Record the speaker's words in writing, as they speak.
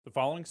The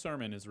following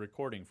sermon is a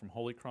recording from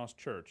Holy Cross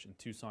Church in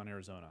Tucson,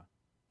 Arizona.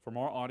 For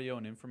more audio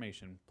and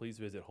information, please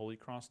visit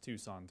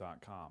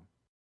holycrosstucson.com.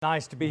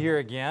 Nice to be here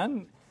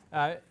again.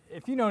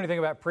 If you know anything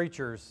about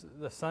preachers,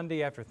 the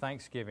Sunday after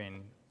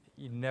Thanksgiving,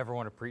 you never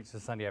want to preach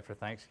the Sunday after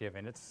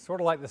Thanksgiving. It's sort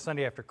of like the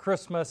Sunday after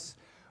Christmas,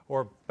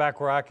 or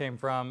back where I came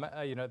from,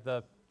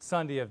 the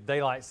Sunday of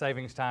daylight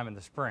savings time in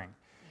the spring.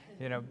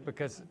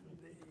 Because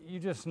you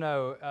just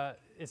know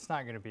it's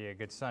not going to be a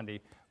good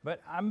Sunday. But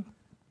I'm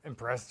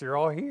impressed you're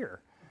all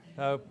here.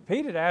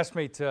 Pete had asked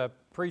me to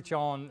preach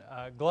on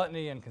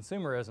gluttony and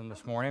consumerism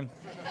this morning,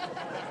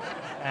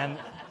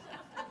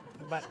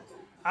 but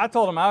I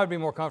told him I would be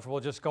more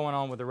comfortable just going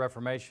on with the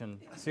Reformation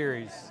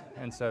series,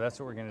 and so that's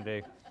what we're going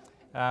to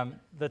do.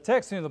 The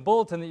text in the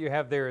bulletin that you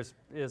have there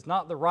is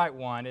not the right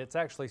one. It's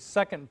actually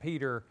 2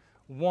 Peter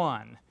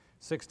 1,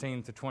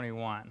 16 to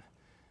 21.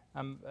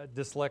 I'm a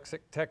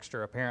dyslexic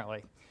texter,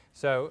 apparently.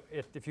 So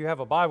if you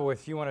have a Bible,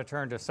 if you want to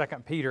turn to 2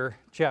 Peter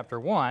chapter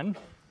 1,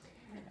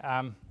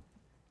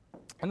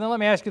 and then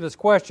let me ask you this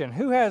question.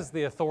 Who has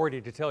the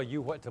authority to tell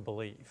you what to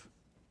believe?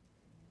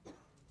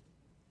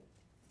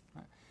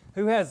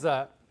 Who has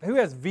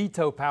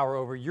veto power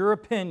over your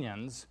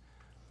opinions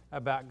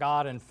about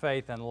God and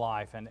faith and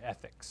life and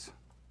ethics?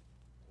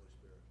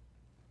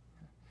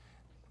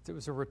 It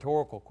was a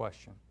rhetorical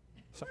question.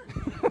 So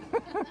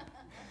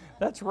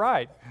that's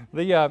right.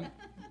 But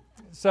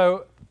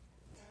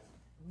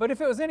if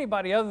it was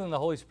anybody other than the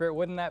Holy Spirit,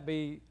 wouldn't that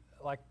be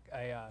like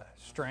a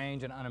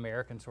strange and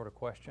un-American sort of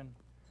question?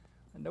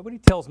 Nobody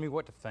tells me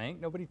what to think.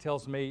 Nobody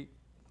tells me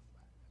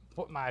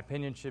what my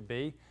opinion should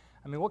be.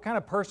 I mean, what kind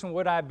of person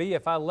would I be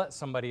if I let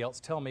somebody else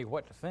tell me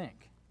what to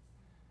think?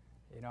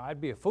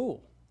 I'd be a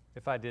fool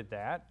if I did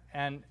that.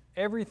 And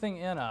everything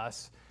in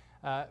us,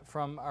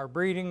 from our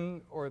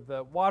breathing or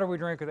the water we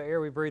drink or the air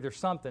we breathe or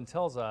something,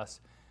 tells us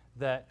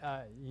that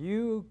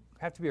you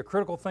have to be a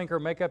critical thinker,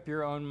 make up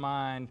your own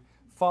mind,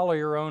 follow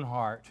your own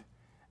heart,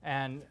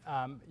 and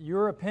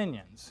your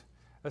opinions,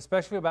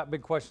 especially about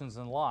big questions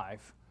in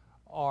life,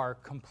 are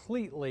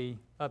completely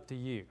up to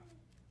you.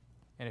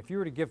 And if you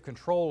were to give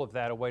control of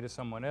that away to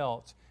someone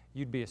else,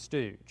 you'd be a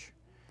stooge.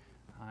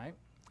 All right?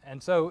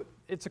 And so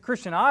it's a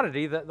Christian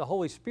oddity that the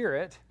Holy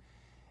Spirit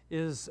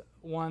is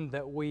one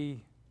that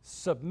we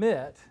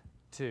submit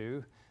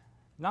to,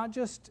 not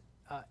just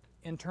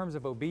in terms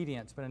of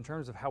obedience, but in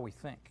terms of how we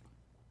think.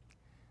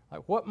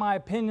 Like what my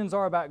opinions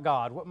are about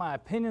God, what my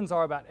opinions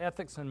are about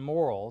ethics and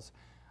morals,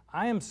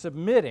 I am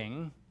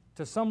submitting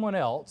to someone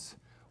else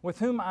with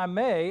whom I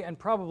may and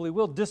probably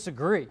will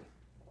disagree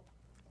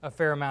a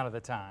fair amount of the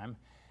time.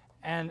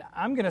 And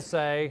I'm going to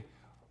say,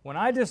 when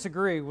I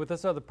disagree with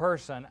this other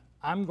person,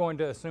 I'm going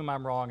to assume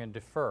I'm wrong and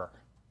defer.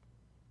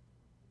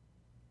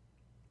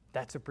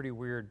 That's a pretty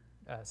weird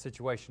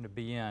situation to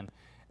be in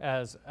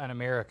as an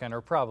American, or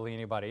probably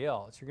anybody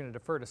else. You're going to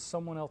defer to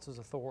someone else's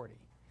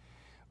authority.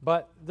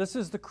 But this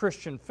is the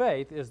Christian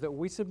faith, is that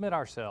we submit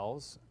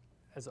ourselves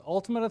as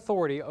ultimate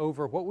authority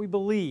over what we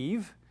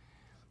believe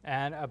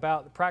and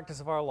about the practice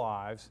of our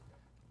lives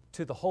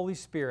to the Holy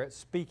Spirit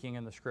speaking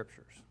in the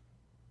Scriptures.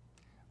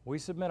 We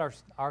submit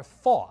our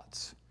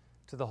thoughts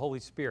to the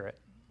Holy Spirit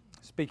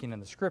speaking in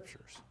the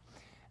Scriptures.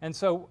 And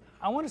so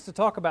I want us to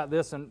talk about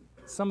this and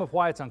some of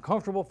why it's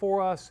uncomfortable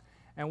for us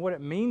and what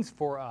it means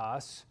for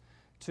us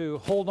to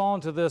hold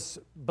on to this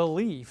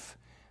belief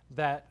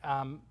that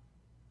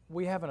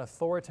we have an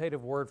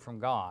authoritative word from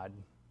God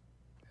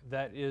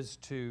that is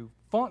to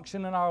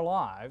function in our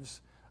lives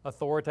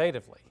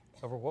authoritatively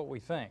over what we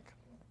think.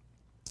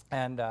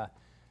 And,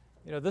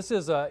 this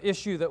is an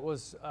issue that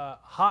was a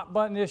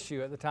hot-button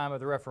issue at the time of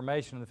the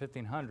Reformation in the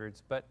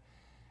 1500s, but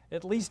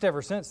at least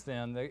ever since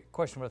then, the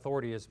question of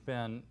authority has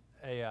been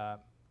a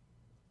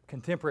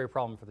contemporary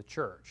problem for the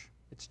church.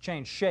 It's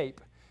changed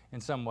shape in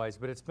some ways,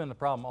 but it's been the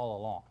problem all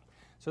along.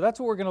 So that's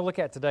what we're going to look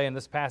at today in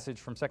this passage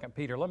from 2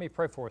 Peter. Let me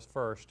pray for us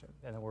first,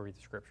 and then we'll read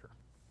the Scripture.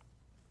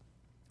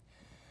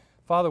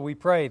 Father, we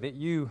pray that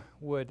you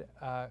would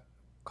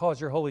cause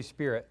your Holy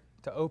Spirit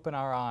to open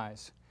our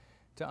eyes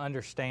to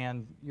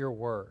understand your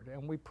word.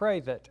 And we pray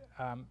that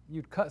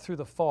you'd cut through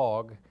the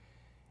fog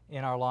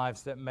in our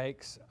lives that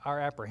makes our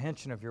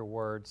apprehension of your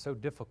word so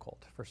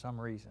difficult for some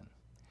reason.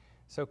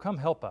 So come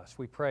help us,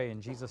 we pray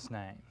in Jesus'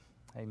 name.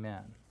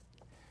 Amen.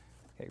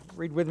 Okay,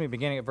 read with me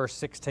beginning at verse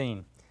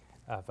 16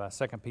 of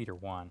 2 Peter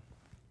 1.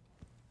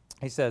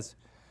 He says,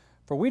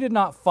 "For we did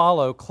not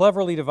follow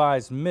cleverly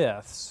devised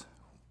myths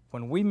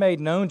when we made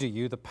known to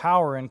you the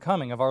power and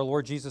coming of our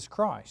Lord Jesus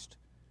Christ,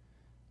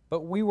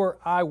 but we were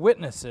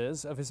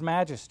eyewitnesses of his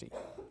majesty.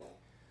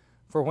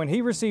 For when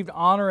he received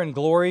honor and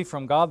glory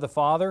from God the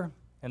Father,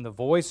 and the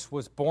voice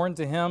was borne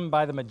to him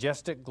by the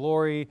majestic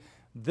glory,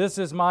 'This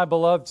is my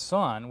beloved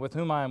Son, with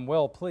whom I am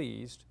well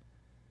pleased,'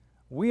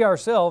 we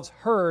ourselves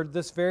heard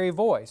this very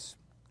voice,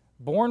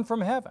 borne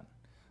from heaven,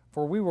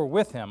 for we were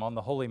with him on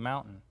the holy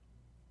mountain.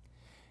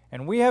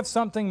 And we have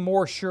something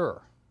more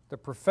sure, the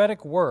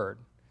prophetic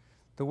word,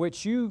 to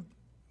which you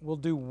will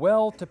do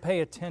well to pay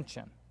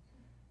attention,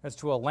 as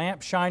to a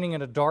lamp shining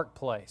in a dark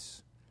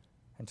place,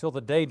 until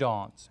the day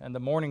dawns and the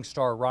morning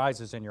star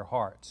rises in your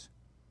hearts.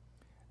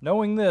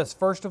 Knowing this,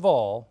 first of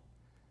all,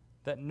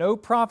 that no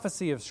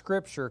prophecy of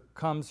Scripture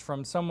comes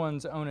from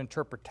someone's own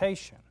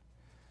interpretation.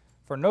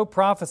 For no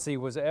prophecy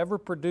was ever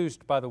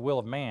produced by the will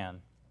of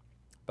man,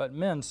 but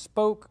men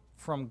spoke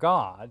from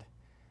God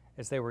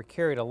as they were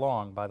carried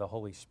along by the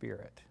Holy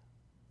Spirit.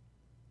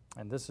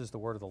 And this is the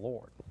word of the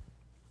Lord.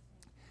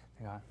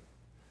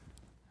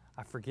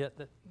 I forget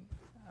that,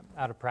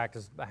 out of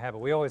practice, I have it.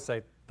 We always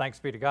say, thanks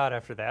be to God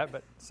after that,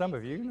 but some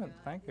of you,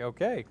 thank you.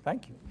 Okay,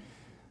 thank you.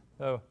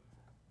 So,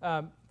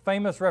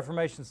 famous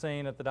Reformation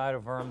scene at the Diet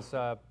of Worms,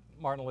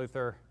 Martin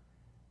Luther,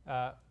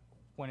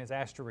 when he's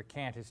asked to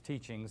recant his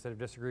teachings that have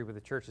disagreed with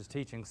the church's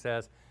teaching,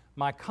 says,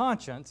 "My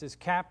conscience is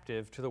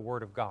captive to the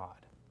Word of God."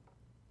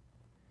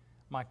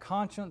 My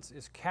conscience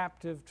is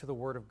captive to the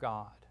Word of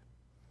God.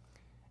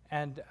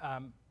 And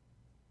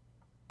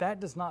that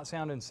does not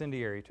sound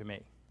incendiary to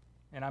me.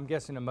 And I'm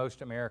guessing to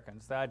most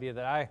Americans. The idea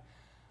that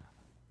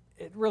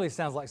it really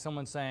sounds like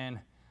someone saying,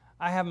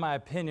 I have my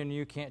opinion,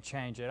 you can't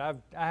change it. I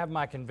have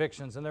my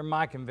convictions, and they're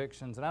my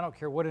convictions, and I don't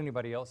care what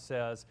anybody else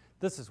says.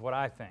 This is what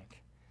I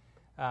think.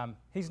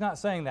 He's not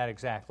saying that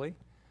exactly,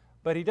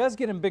 but he does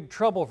get in big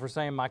trouble for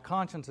saying my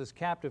conscience is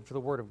captive to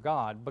the Word of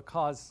God,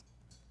 because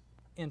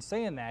in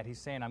saying that, he's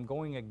saying I'm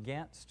going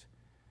against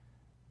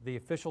the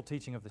official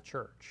teaching of the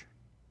church.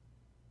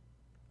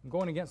 I'm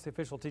going against the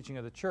official teaching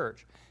of the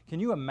church. Can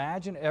you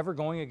imagine ever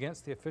going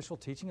against the official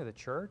teaching of the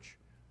church?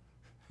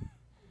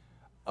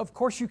 Of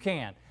course you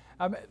can.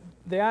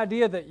 The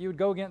idea that you would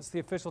go against the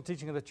official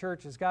teaching of the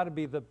church has got to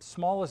be the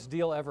smallest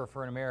deal ever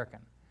for an American.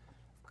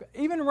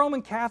 Even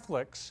Roman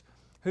Catholics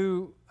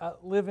who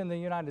live in the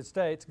United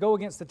States go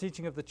against the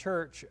teaching of the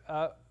church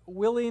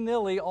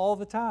willy-nilly all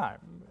the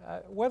time,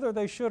 whether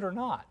they should or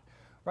not.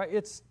 Right?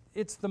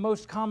 It's the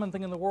most common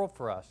thing in the world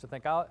for us to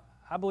think,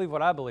 I believe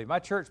what I believe. My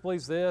church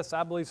believes this,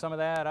 I believe some of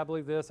that, I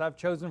believe this. I've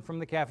chosen from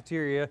the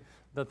cafeteria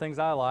the things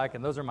I like,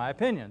 and those are my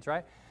opinions,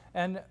 right?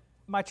 And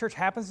my church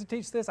happens to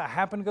teach this. I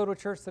happen to go to a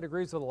church that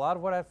agrees with a lot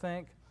of what I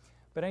think,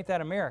 but ain't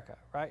that America,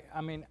 right?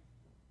 I mean,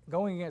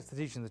 going against the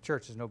teaching of the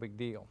church is no big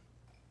deal.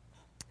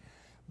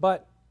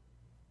 But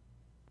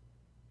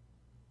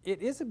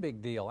it is a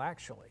big deal,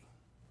 actually.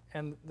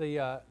 And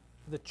the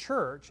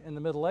church in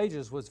the Middle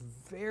Ages was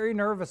very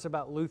nervous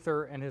about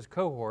Luther and his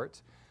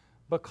cohorts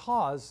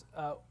because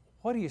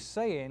what he's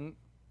saying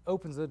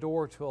opens the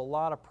door to a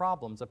lot of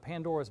problems, a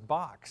Pandora's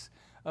box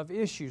of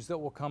issues that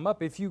will come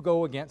up if you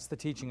go against the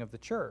teaching of the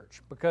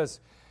church. Because,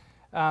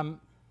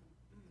 not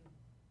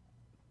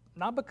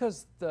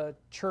because the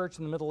church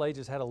in the Middle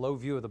Ages had a low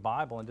view of the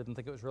Bible and didn't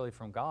think it was really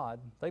from God.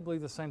 They believe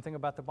the same thing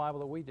about the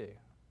Bible that we do.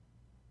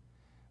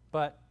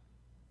 But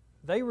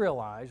they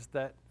realized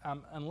that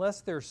unless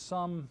there's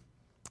someone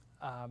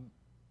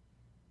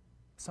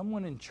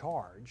in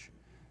charge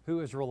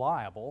who is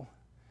reliable,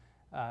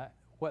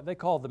 what they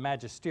call the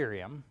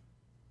magisterium,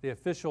 the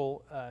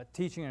official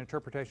teaching and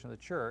interpretation of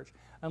the church,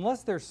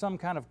 unless there's some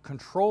kind of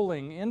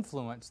controlling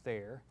influence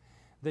there,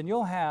 then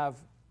you'll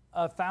have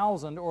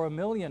 1,000 or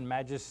 1,000,000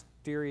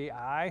 magisterii,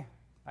 I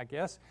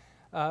guess,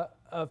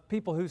 of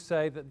people who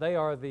say that they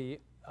are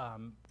the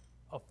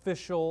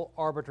official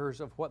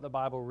arbiters of what the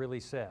Bible really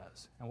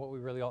says and what we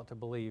really ought to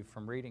believe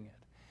from reading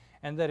it.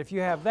 And that if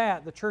you have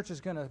that, the church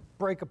is going to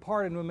break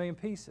apart into 1,000,000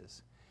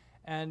 pieces.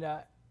 And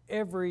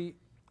every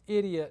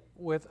idiot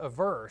with a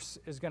verse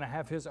is going to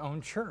have his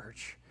own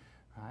church,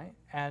 right?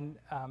 And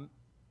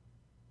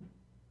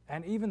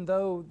even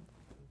though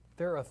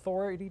there are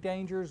authority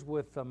dangers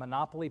with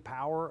monopoly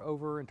power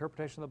over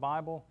interpretation of the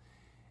Bible,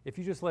 if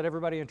you just let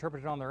everybody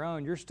interpret it on their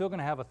own, you're still going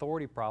to have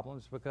authority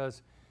problems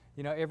because,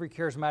 every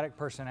charismatic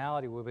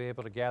personality will be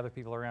able to gather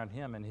people around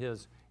him and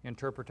his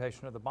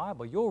interpretation of the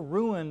Bible. You'll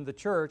ruin the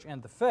church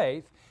and the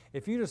faith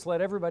if you just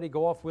let everybody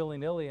go off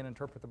willy-nilly and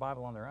interpret the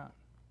Bible on their own.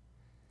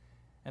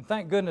 And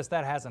thank goodness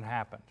that hasn't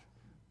happened.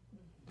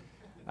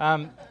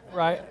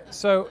 Right?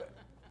 So,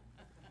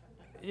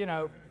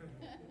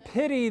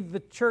 pity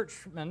the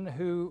churchmen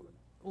who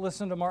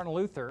listened to Martin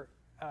Luther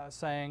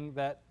saying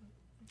that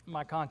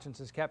my conscience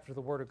is captured to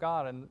the Word of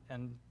God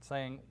and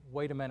saying,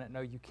 wait a minute,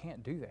 no, you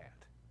can't do that.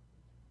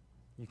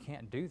 You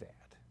can't do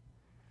that.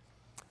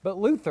 But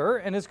Luther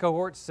and his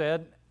cohorts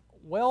said,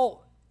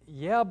 well,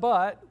 yeah,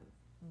 but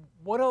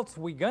what else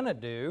are we going to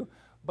do?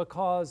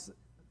 Because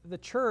the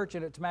church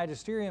and its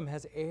magisterium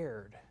has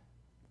erred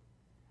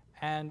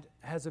and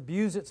has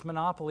abused its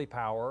monopoly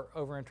power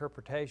over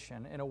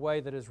interpretation in a way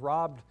that has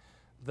robbed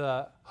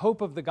the hope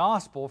of the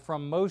gospel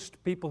from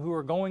most people who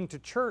are going to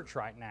church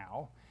right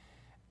now.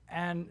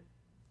 And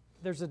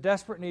there's a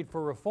desperate need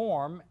for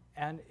reform,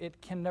 and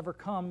it can never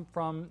come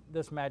from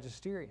this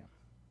magisterium.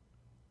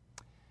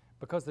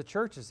 Because the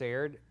church has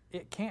erred,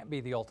 it can't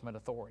be the ultimate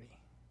authority.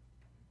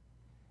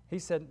 He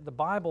said the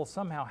Bible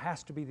somehow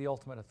has to be the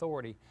ultimate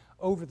authority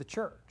over the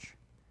church.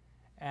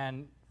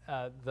 And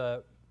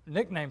the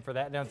nickname for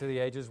that down through the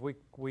ages,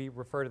 we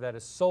refer to that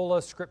as sola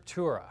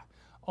scriptura.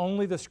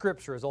 Only the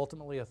Scripture is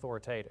ultimately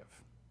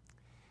authoritative.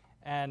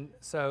 And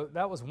so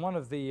that was one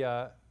of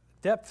the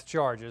depth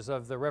charges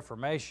of the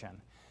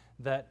Reformation,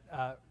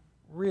 that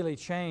really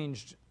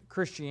changed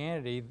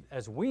Christianity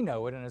as we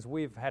know it and as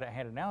we've had it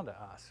handed down to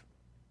us.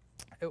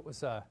 It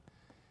was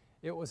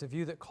a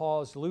view that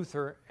caused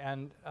Luther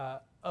and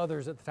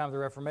others at the time of the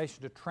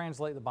Reformation to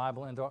translate the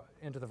Bible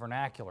into the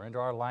vernacular, into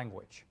our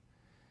language,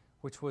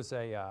 which was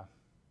a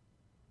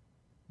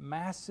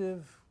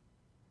massive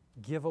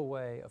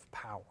giveaway of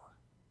power.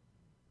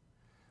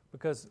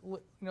 Because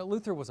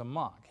Luther was a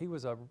monk. He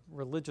was a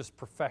religious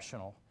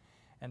professional,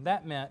 and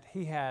that meant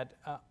he had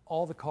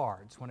all the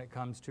cards when it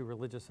comes to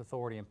religious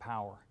authority and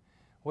power.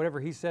 Whatever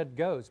he said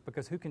goes,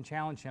 because who can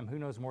challenge him? Who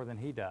knows more than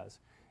he does?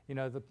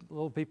 The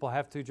little people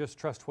have to just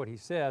trust what he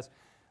says.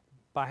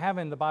 By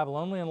having the Bible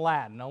only in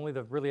Latin, only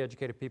the really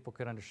educated people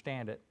could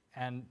understand it,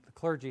 and the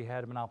clergy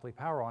had monopoly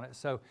power on it.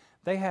 So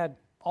they had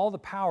all the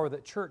power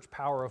that church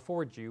power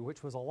affords you,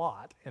 which was a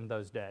lot in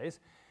those days.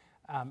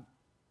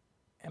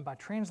 And by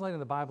translating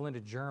the Bible into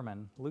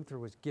German, Luther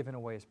was giving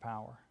away his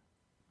power,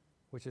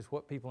 which is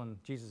what people in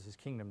Jesus'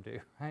 kingdom do,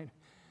 right?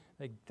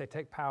 They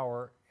take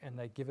power and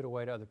they give it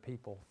away to other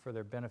people for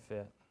their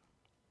benefit.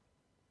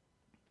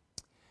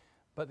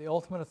 But the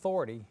ultimate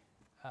authority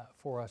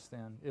for us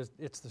then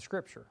it's the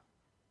Scripture.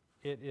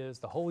 It is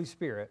the Holy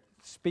Spirit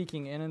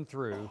speaking in and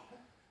through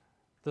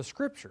the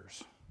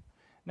Scriptures.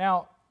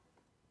 Now,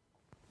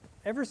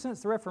 ever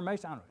since the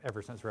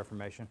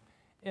Reformation,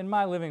 in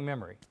my living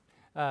memory,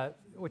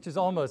 which is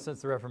almost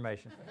since the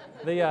Reformation,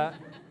 the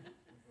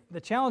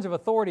challenge of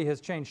authority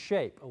has changed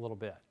shape a little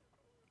bit.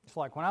 It's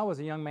like when I was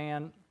a young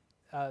man,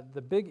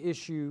 the big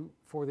issue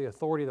for the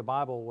authority of the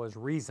Bible was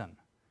reason.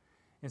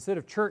 Instead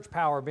of church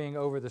power being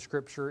over the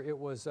Scripture, it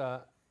was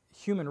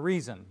human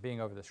reason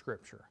being over the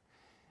Scripture.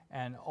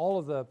 And all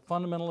of the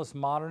fundamentalist,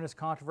 modernist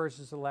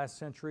controversies of the last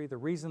century, the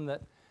reason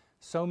that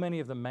so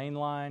many of the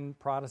mainline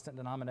Protestant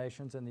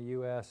denominations in the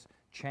U.S.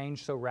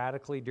 changed so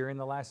radically during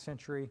the last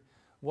century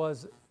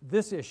was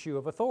this issue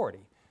of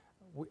authority.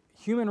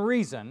 Human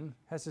reason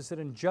has to sit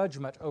in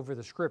judgment over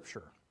the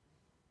Scripture.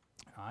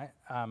 All right?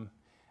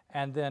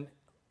 And then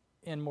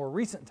in more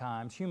recent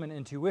times, human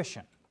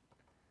intuition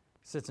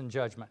sits in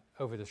judgment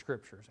over the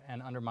Scriptures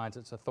and undermines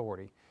its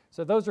authority.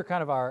 So those are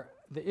kind of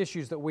the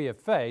issues that we have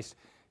faced.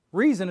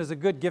 Reason is a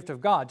good gift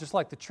of God, just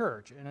like the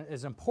church, and it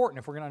is important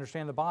if we're going to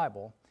understand the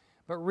Bible.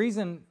 But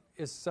reason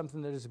is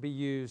something that is to be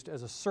used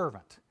as a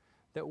servant,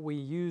 that we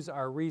use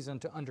our reason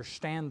to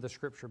understand the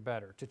Scripture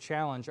better, to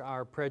challenge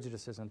our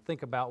prejudices and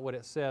think about what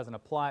it says and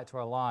apply it to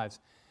our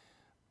lives.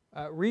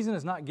 Reason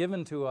is not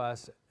given to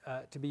us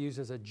to be used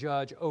as a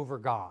judge over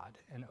God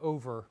and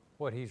over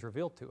what He's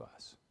revealed to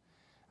us.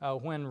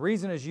 When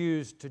reason is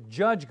used to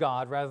judge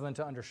God rather than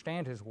to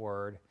understand His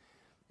Word,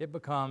 it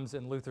becomes,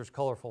 in Luther's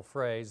colorful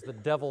phrase, the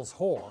devil's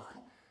whore,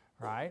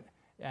 right?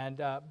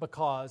 And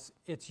because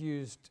it's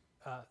used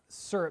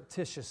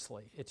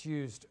surreptitiously, it's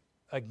used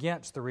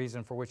against the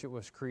reason for which it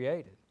was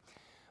created.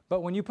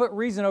 But when you put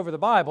reason over the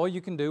Bible, you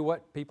can do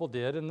what people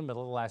did in the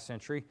middle of the last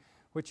century,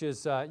 which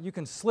is you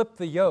can slip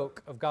the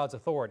yoke of God's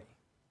authority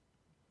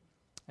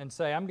and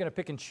say, I'm going to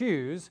pick and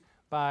choose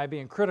by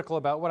being critical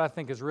about what I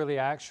think is really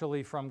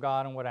actually from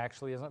God and what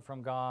actually isn't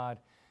from God,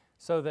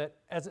 so that,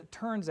 as it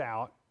turns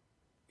out,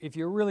 if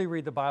you really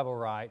read the Bible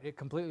right, it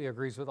completely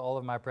agrees with all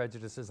of my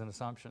prejudices and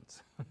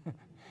assumptions.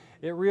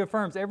 It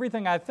reaffirms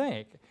everything I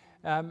think.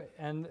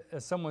 And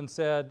as someone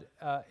said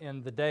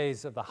in the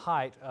days of the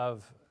height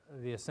of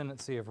the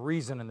ascendancy of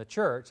reason in the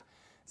church,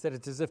 said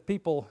it's as if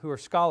people who are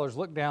scholars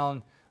look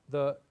down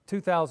the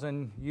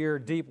 2,000-year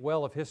deep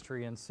well of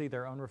history and see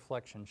their own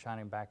reflection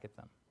shining back at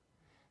them.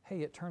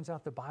 Hey, it turns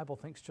out the Bible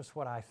thinks just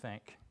what I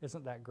think.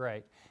 Isn't that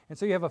great? And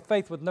so you have a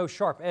faith with no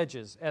sharp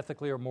edges,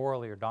 ethically or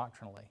morally or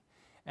doctrinally.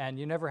 And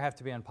you never have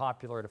to be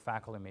unpopular at a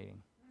faculty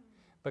meeting.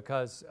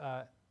 Because,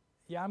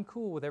 I'm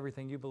cool with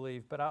everything you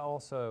believe, but I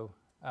also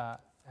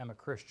am a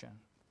Christian,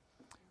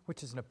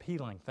 which is an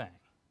appealing thing.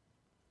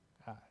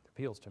 It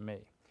appeals to me.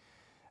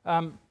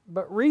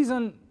 But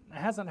reason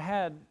hasn't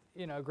had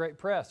great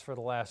press for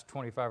the last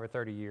 25 or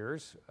 30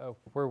 years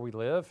where we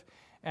live.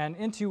 And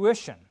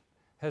intuition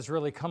has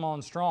really come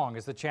on strong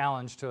as the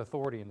challenge to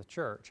authority in the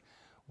church.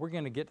 We're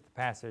going to get to the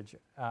passage,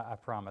 I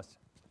promise.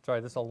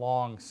 Sorry, this is a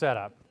long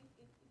setup.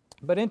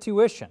 But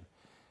intuition,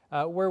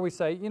 where we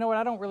say, you know what,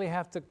 I don't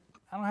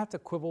have to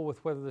quibble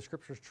with whether the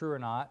Scripture is true or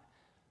not.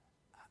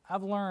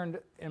 I've learned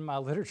in my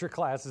literature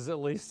classes, at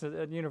least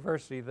at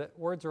university, that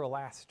words are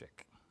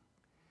elastic.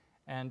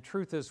 And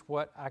truth is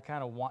what I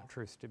kind of want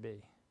truth to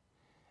be.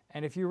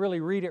 And if you really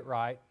read it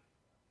right,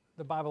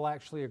 the Bible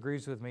actually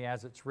agrees with me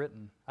as it's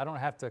written. I don't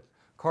have to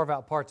carve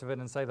out parts of it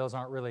and say those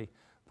aren't really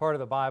part of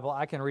the Bible.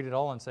 I can read it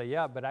all and say,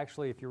 yeah, but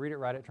actually if you read it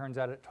right, it turns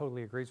out it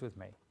totally agrees with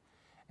me.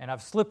 And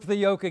I've slipped the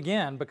yoke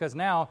again because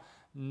now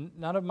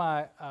none of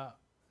my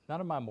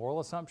moral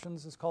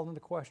assumptions is called into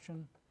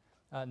question.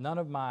 None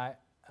of my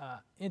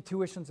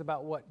intuitions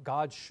about what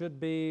God should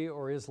be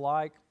or is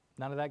like,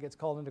 none of that gets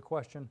called into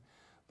question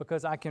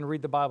because I can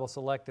read the Bible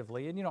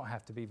selectively, and you don't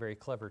have to be very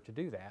clever to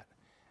do that.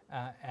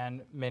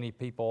 And many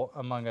people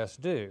among us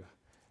do.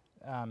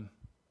 And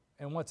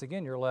once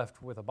again, you're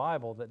left with a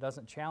Bible that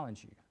doesn't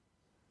challenge you,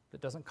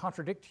 that doesn't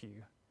contradict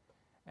you,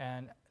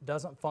 and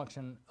doesn't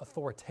function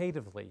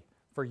authoritatively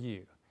for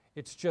you.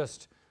 It's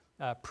just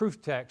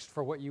proof text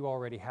for what you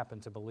already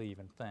happen to believe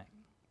and think.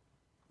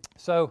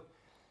 So,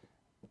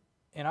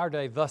 in our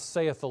day, thus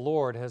saith the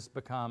Lord has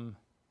become,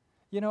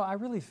 I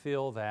really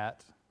feel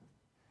that,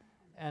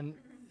 and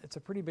it's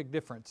a pretty big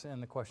difference in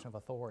the question of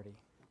authority.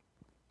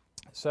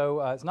 So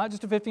it's not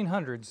just a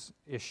 1500s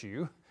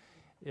issue,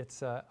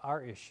 it's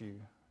our issue,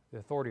 the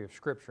authority of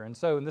Scripture. And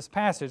so in this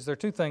passage, there are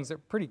two things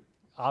that pretty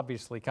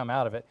obviously come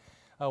out of it.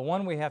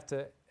 One, we have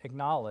to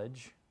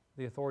acknowledge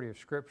the authority of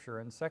Scripture,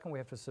 and second, we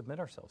have to submit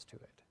ourselves to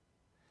it.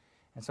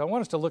 And so I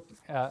want us to look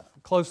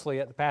closely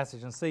at the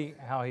passage and see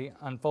how he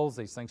unfolds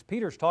these things.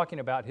 Peter's talking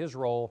about his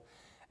role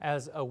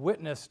as a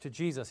witness to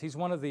Jesus. He's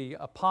one of the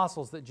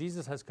apostles that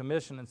Jesus has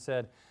commissioned and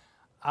said,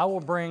 I will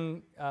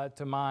bring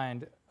to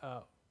mind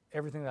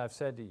everything that I've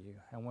said to you,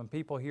 and when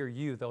people hear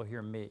you, they'll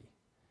hear me.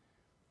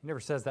 He never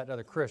says that to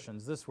other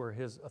Christians. This were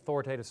his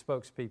authoritative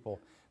spokespeople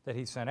that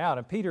he sent out.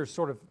 And Peter's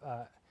sort of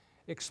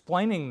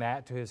explaining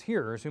that to his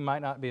hearers who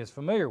might not be as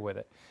familiar with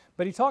it.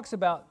 But he talks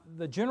about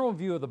the general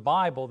view of the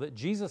Bible that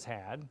Jesus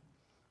had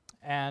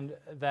and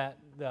that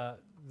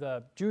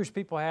the Jewish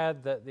people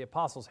had, that the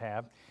apostles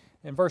have.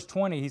 In verse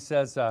 20, he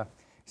says,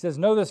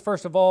 know this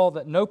first of all,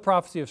 that no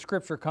prophecy of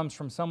Scripture comes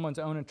from someone's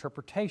own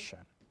interpretation.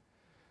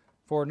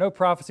 For no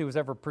prophecy was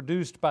ever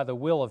produced by the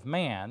will of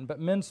man, but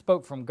men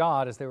spoke from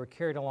God as they were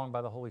carried along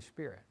by the Holy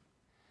Spirit.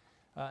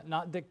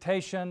 Not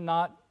dictation,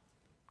 not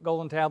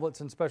golden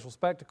tablets and special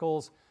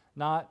spectacles,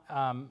 not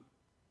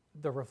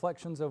the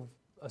reflections of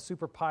a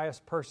super pious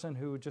person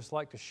who would just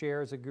like to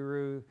share as a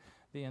guru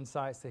the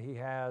insights that he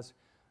has.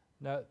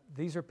 No,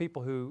 these are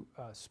people who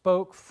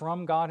spoke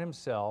from God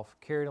himself,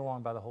 carried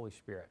along by the Holy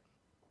Spirit.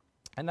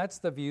 And that's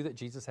the view that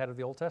Jesus had of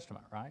the Old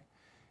Testament, right?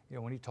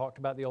 When he talked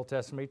about the Old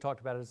Testament, he talked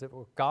about it as if it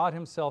were God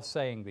himself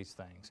saying these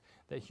things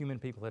that human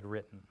people had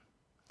written.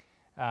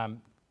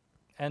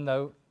 And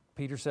though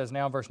Peter says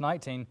now in verse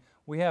 19,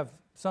 we have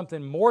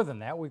something more than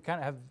that. We kind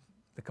of have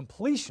the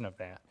completion of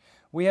that.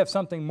 We have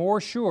something more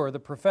sure, the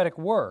prophetic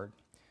word,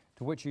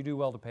 to which you do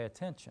well to pay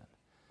attention.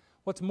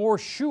 What's more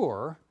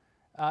sure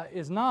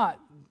is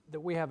not that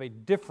we have a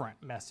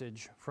different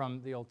message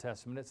from the Old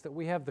Testament. It's that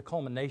we have the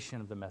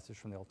culmination of the message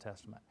from the Old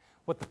Testament.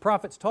 What the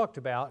prophets talked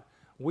about,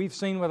 we've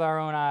seen with our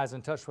own eyes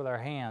and touched with our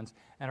hands,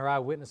 and are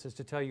eyewitnesses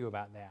to tell you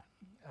about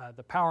that.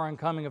 The power and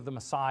coming of the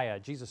Messiah,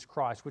 Jesus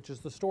Christ, which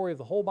is the story of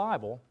the whole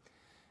Bible,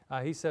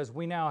 he says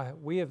we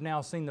have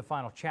now seen the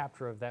final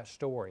chapter of that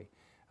story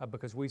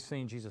because we've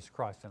seen Jesus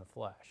Christ in the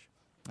flesh.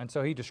 And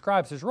so he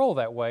describes his role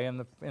that way in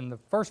the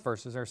first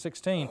verses, or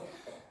 16.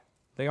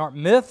 They aren't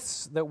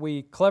myths that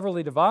we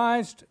cleverly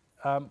devised.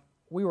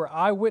 We were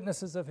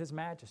eyewitnesses of his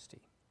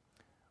majesty.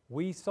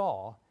 We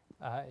saw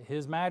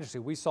his majesty.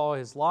 We saw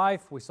his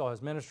life. We saw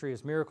his ministry,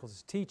 his miracles,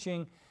 his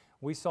teaching.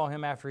 We saw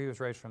him after he was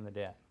raised from the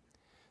dead.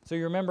 So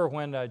you remember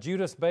when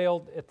Judas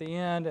bailed at the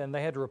end and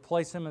they had to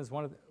replace him as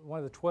one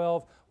of the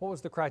 12. What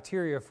was the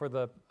criteria for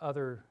the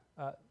other,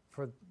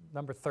 for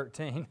number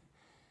 13?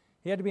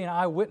 He had to be an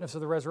eyewitness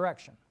of the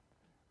resurrection,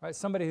 right?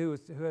 Somebody who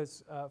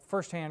has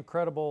firsthand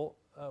credible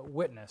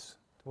witness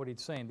to what he'd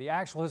seen, the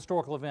actual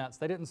historical events.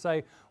 They didn't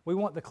say, we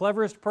want the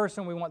cleverest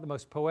person, we want the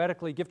most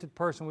poetically gifted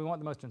person, we want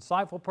the most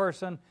insightful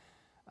person.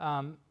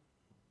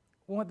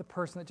 We want the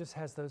person that just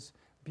has those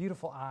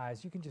beautiful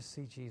eyes. You can just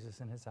see Jesus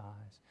in his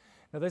eyes.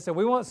 Now they said,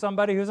 we want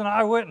somebody who's an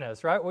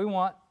eyewitness, right? We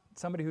want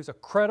somebody who's a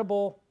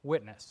credible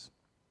witness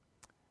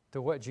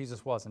to what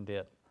Jesus was and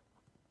did.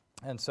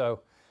 And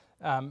so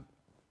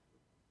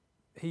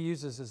he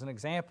uses as an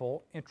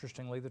example,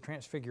 interestingly, the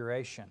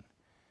Transfiguration.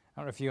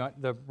 I don't know if you,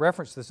 the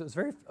reference to this, is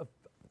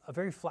a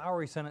very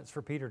flowery sentence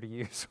for Peter to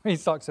use. He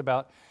talks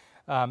about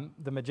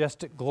the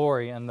majestic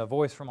glory and the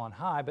voice from on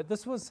high. But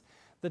this was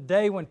the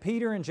day when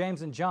Peter and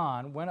James and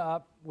John went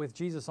up with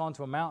Jesus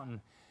onto a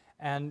mountain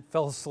and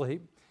fell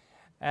asleep.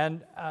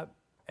 And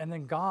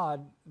then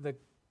God,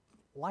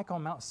 like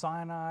on Mount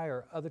Sinai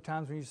or other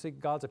times when you see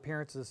God's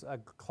appearance as a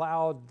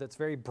cloud that's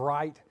very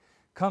bright,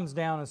 comes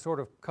down and sort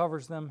of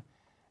covers them.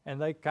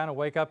 And they kind of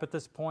wake up at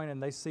this point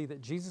and they see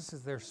that Jesus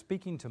is there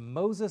speaking to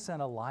Moses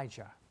and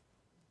Elijah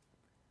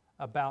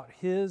about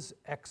his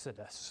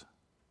exodus.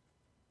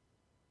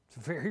 It's a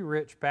very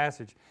rich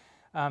passage.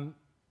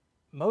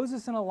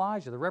 Moses and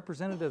Elijah, the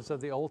representatives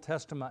of the Old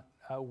Testament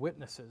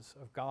witnesses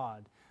of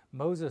God.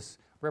 Moses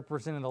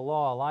representing the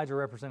law, Elijah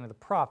representing the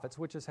prophets,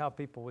 which is how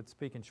people would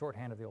speak in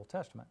shorthand of the Old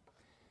Testament.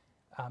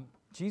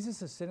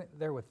 Jesus is sitting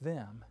there with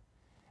them,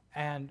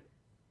 and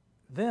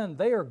then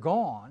they are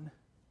gone,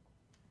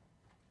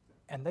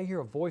 and they hear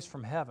a voice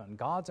from heaven,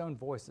 God's own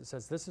voice that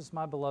says, "This is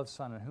my beloved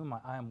Son in whom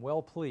I am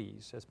well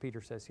pleased," as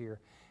Peter says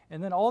here.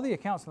 And then all the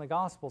accounts in the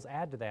Gospels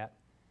add to that.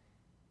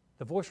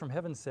 The voice from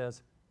heaven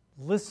says,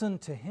 "Listen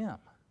to him.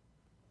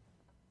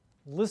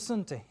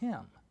 Listen to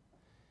him."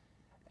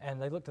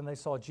 And they looked and they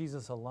saw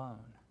Jesus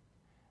alone.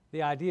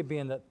 The idea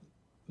being that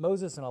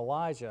Moses and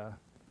Elijah's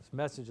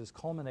message is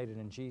culminated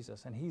in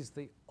Jesus, and he's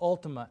the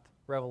ultimate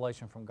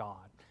revelation from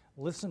God.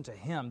 Listen to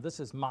him. This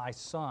is my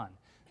Son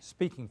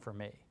speaking for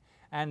me.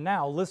 And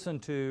now listen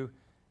to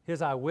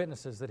his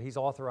eyewitnesses that he's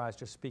authorized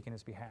to speak in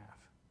his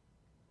behalf.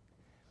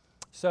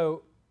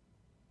 So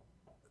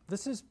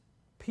this is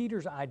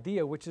Peter's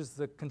idea, which is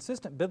the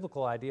consistent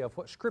biblical idea of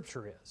what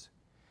Scripture is.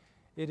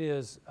 It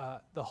is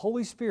the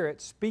Holy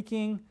Spirit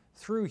speaking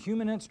through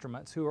human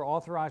instruments who are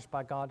authorized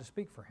by God to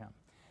speak for him,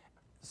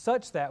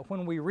 such that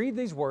when we read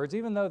these words,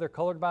 even though they're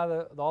colored by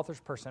the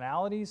author's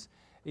personalities,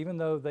 even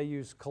though they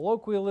use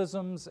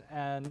colloquialisms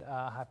and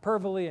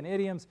hyperbole and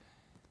idioms,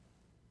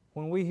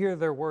 when we hear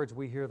their words,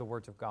 we hear the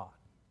words of God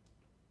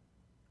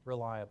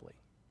reliably.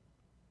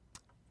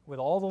 With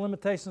all the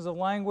limitations of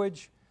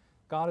language,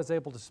 God is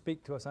able to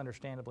speak to us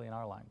understandably in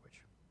our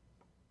language.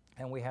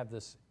 And we have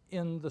this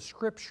in the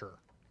Scripture.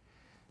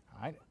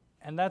 All right?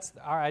 And that's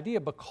our idea.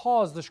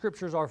 Because the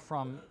Scriptures are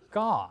from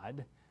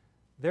God,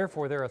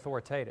 therefore they're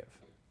authoritative,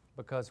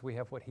 because we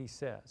have what He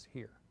says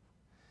here.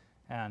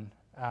 And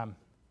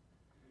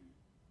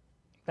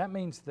that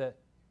means that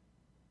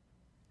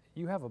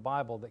you have a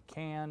Bible that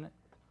can,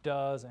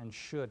 does, and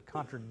should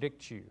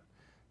contradict you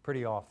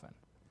pretty often.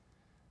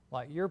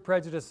 Like your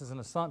prejudices and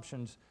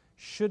assumptions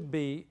should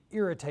be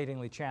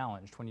irritatingly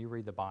challenged when you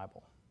read the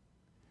Bible.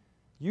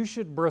 You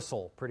should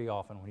bristle pretty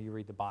often when you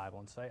read the Bible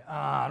and say,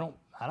 I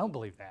don't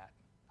believe that.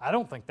 I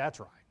don't think that's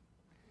right.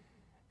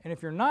 And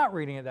if you're not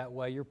reading it that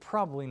way, you're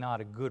probably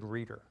not a good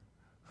reader,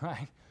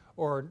 right?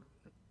 Or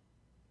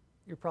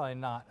you're probably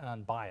not an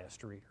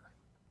unbiased reader.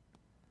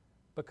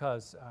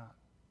 Because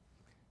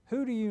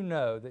who do you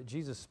know that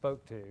Jesus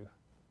spoke to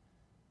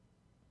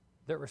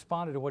that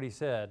responded to what He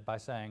said by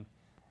saying,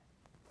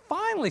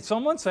 finally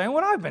someone's saying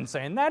what I've been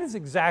saying. That is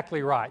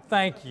exactly right.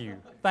 Thank you.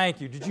 Thank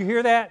you. Did you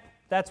hear that?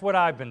 That's what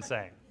I've been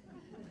saying.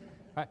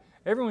 Right?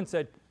 Everyone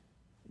said,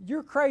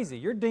 you're crazy.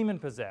 You're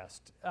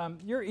demon-possessed.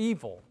 You're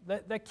evil.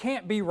 That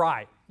can't be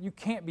right. You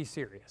can't be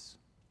serious.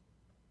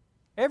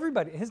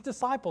 Everybody, His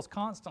disciples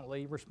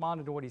constantly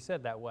responded to what He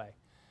said that way.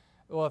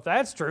 Well, if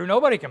that's true,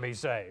 nobody can be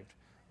saved,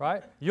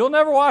 right? You'll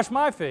never wash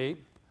my feet.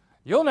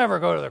 You'll never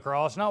go to the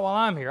cross. Not while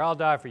I'm here. I'll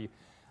die for you.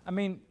 I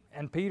mean,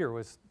 and Peter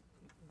was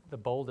the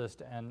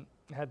boldest and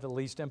had the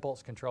least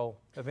impulse control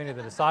of any of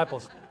the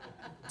disciples.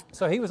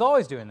 So he was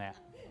always doing that.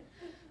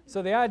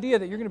 So the idea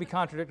that you're going to be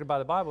contradicted by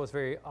the Bible is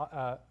very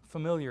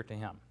familiar to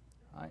him.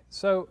 Right?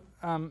 So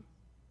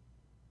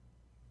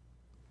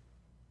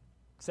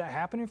is that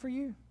happening for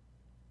you?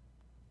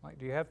 Like,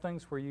 do you have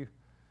things where you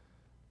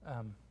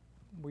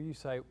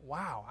say,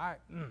 "Wow, I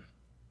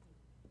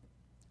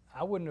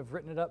wouldn't have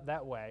written it up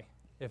that way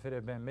if it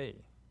had been me."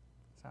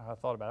 That's how I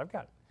thought about it.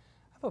 I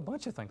have a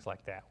bunch of things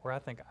like that where I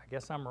think, I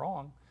guess I'm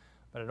wrong,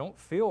 but I don't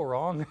feel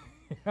wrong.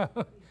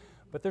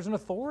 But there's an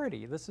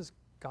authority. This is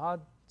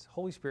God's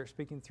Holy Spirit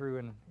speaking through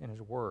in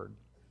His Word.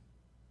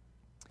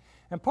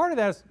 And part of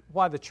that is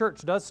why the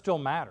church does still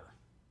matter.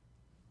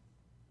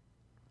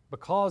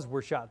 Because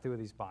we're shot through with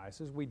these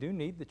biases, we do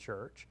need the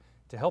church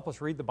to help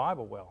us read the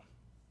Bible well.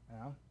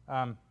 You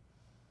know?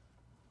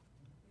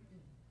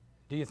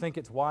 Do you think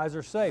it's wise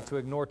or safe to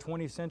ignore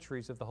 20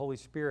 centuries of the Holy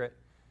Spirit's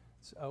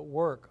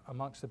work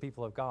amongst the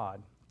people of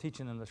God,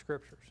 teaching them the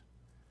Scriptures?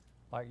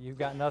 Like you've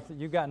got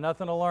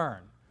nothing to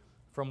learn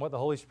from what the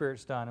Holy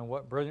Spirit's done and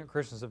what brilliant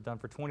Christians have done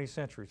for 20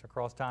 centuries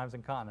across times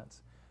and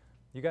continents.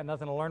 You got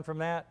nothing to learn from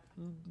that?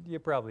 You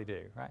probably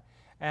do, right?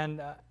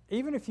 And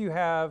even if you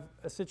have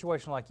a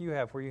situation like you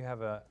have, where you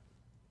have a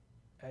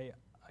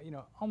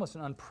almost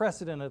an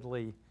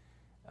unprecedentedly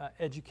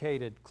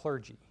educated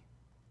clergy.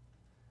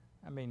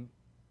 I mean,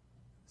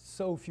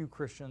 so few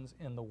Christians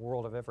in the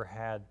world have ever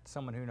had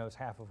someone who knows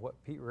half of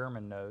what Pete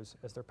Rehrman knows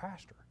as their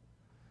pastor,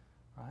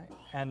 right?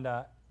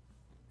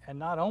 And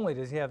not only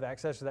does he have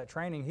access to that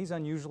training, he's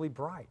unusually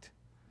bright,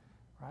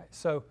 right?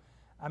 So,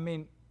 I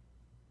mean,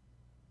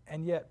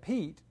 and yet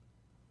Pete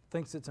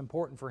thinks it's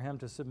important for him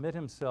to submit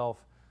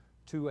himself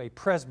to a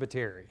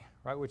presbytery,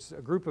 right, which is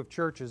a group of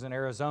churches in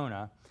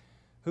Arizona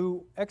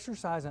who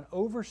exercise an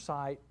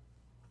oversight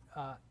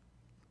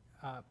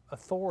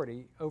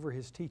authority over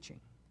his teaching.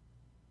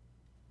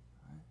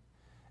 Right?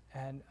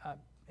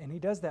 And he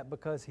does that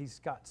because he's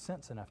got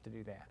sense enough to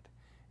do that.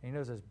 And he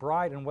knows, as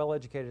bright and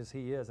well-educated as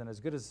he is, and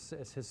as good as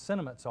his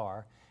sentiments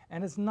are,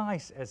 and as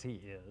nice as he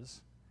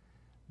is,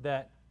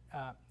 that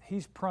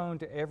he's prone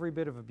to every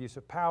bit of abuse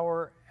of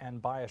power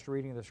and biased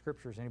reading of the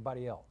Scriptures as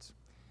anybody else.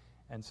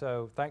 And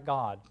so thank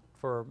God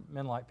for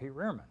men like Pete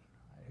Rehrman,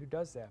 who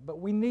does that. But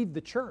we need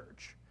the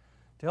church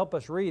to help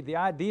us read. The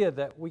idea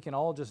that we can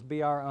all just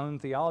be our own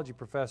theology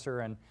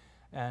professor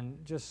and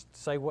just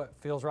say what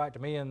feels right to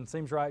me and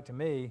seems right to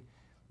me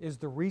is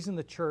the reason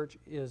the church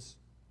is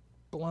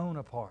blown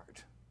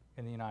apart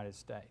in the United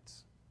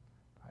States.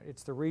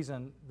 It's the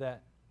reason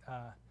that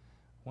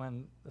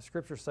when the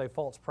Scriptures say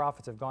false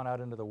prophets have gone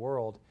out into the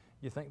world,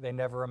 you think they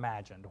never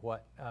imagined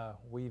what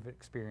we've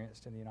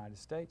experienced in the United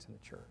States in the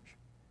church.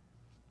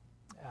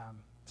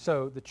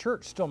 So the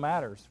church still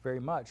matters very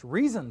much.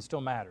 Reason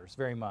still matters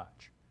very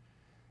much.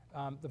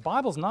 The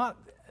Bible's not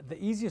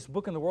the easiest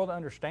book in the world to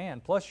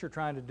understand. Plus, you're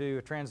trying to do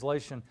a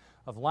translation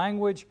of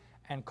language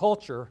and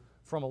culture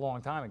from a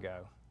long time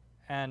ago.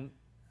 And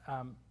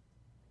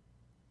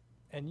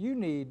you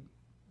need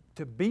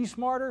to be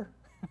smarter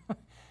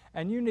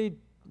And you need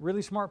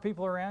really smart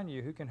people around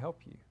you who can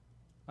help you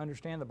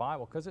understand the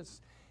Bible,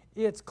 because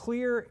it's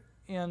clear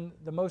in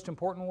the most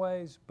important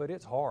ways, but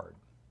it's hard.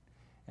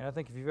 And I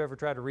think if you've ever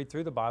tried to read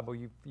through the Bible,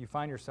 you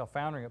find yourself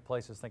foundering at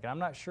places thinking, I'm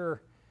not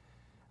sure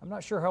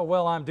how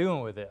well I'm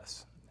doing with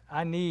this.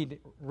 I need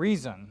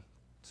reason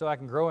so I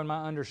can grow in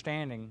my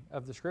understanding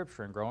of the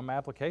Scripture and grow in my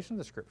application of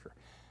the Scripture.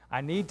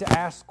 I need to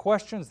ask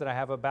questions that I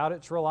have about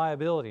its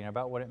reliability and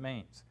about what it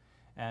means.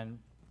 And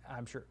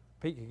I'm sure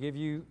Pete could give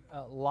you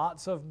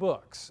lots of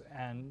books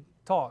and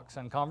talks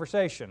and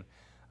conversation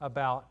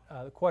about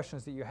the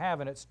questions that you have,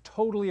 and it's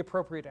totally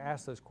appropriate to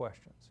ask those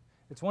questions.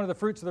 It's one of the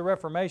fruits of the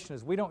Reformation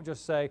is we don't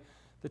just say,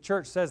 the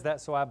church says that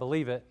so I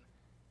believe it,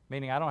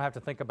 meaning I don't have to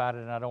think about it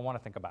and I don't want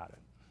to think about it.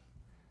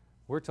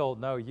 We're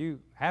told, no, you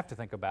have to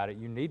think about it,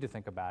 you need to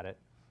think about it,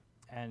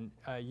 and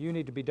you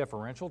need to be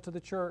deferential to the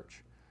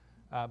church.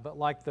 But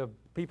like the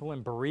people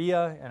in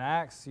Berea and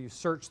Acts, you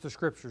search the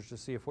Scriptures to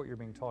see if what you're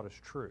being taught is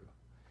true.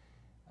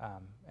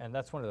 And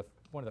that's one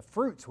of the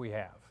fruits we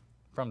have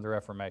from the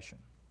Reformation.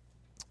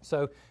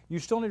 So you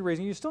still need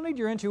reason. You still need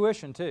your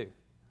intuition too,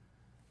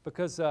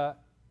 because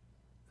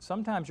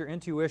sometimes your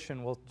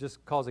intuition will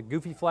just cause a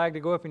goofy flag to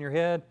go up in your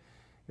head.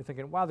 You're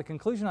thinking, wow, the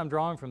conclusion I'm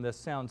drawing from this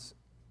sounds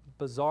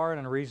bizarre and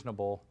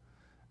unreasonable.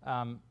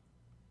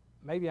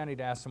 Maybe I need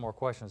to ask some more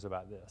questions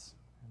about this.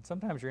 And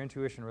sometimes your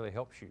intuition really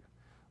helps you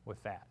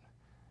with that.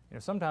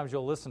 Sometimes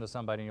you'll listen to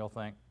somebody and you'll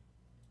think,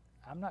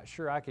 I'm not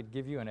sure I could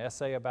give you an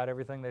essay about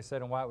everything they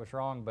said and why it was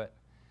wrong, but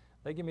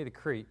they give me the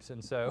creeps,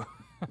 and so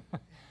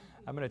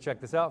I'm going to check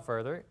this out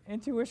further.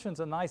 Intuition's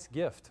a nice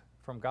gift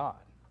from God.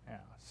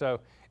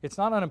 So it's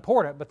not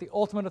unimportant, but the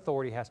ultimate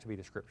authority has to be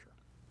the Scripture.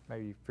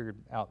 Maybe you figured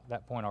out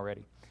that point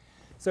already.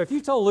 So if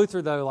you told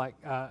Luther, though, like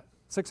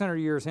 600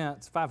 years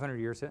hence, 500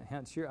 years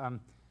hence, you're going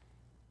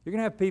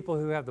to have people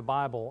who have the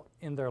Bible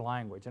in their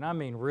language, and I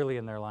mean really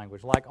in their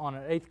language, like on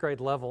an 8th grade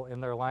level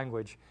in their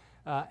language,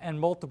 and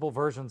multiple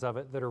versions of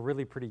it that are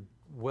really pretty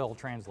well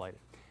translated.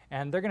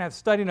 And they're going to have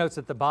study notes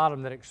at the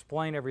bottom that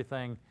explain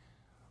everything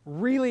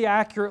really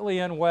accurately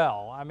and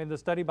well. I mean, the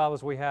study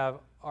Bibles we have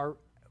are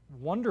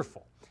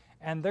wonderful.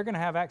 And they're going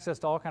to have access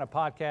to all kind of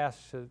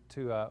podcasts,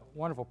 to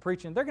wonderful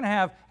preaching. They're going to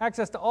have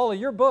access to all of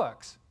your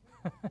books,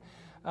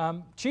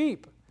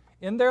 cheap,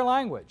 in their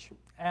language.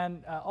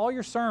 And all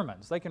your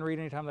sermons, they can read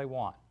anytime they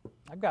want.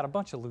 I've got a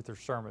bunch of Luther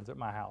sermons at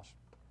my house.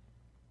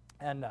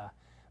 And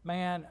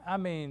man, I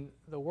mean,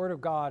 the Word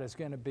of God is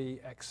going to be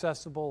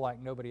accessible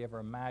like nobody ever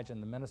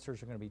imagined. The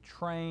ministers are going to be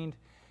trained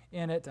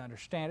in it to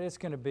understand it. It's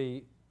going to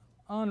be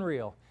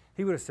unreal.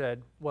 He would have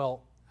said,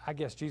 well, I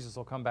guess Jesus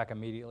will come back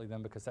immediately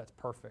then, because that's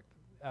perfect.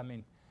 I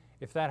mean,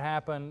 if that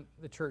happened,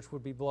 the church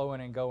would be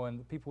blowing and going.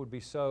 The people would be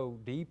so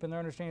deep in their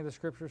understanding of the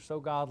Scriptures, so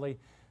godly,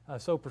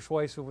 so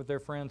persuasive with their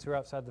friends who are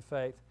outside the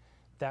faith.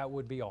 That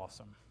would be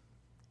awesome.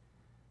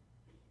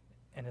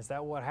 And is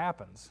that what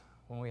happens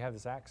when we have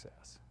this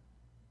access?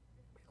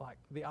 Like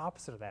the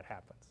opposite of that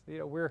happens.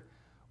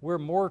 We're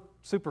more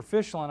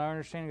superficial in our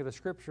understanding of the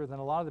Scripture than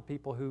a lot of the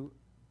people who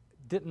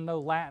didn't know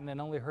Latin and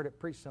only heard it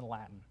preached in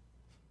Latin.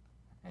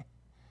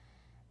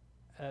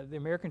 The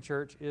American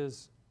church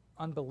is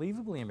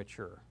unbelievably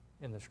immature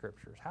in the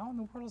Scriptures. How in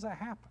the world does that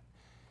happen?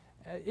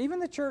 Even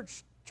the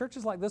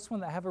churches like this one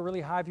that have a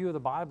really high view of the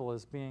Bible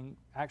as being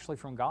actually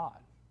from God.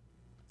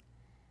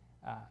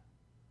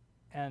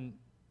 And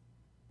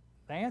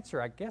the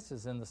answer, I guess,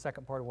 is in the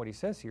second part of what he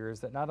says here, is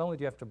that not only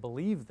do you have to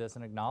believe this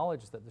and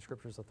acknowledge that the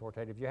Scripture is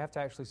authoritative, you have to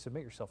actually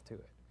submit yourself to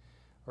it.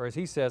 Or as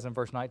he says in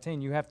verse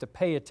 19, you have to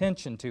pay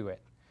attention to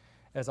it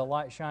as a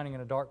light shining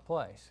in a dark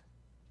place,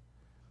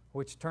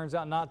 which turns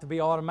out not to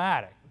be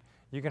automatic.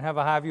 You can have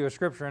a high view of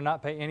Scripture and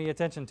not pay any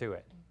attention to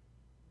it.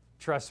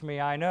 Trust me,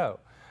 I know.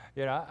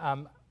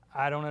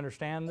 I don't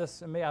understand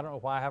this in me. I don't know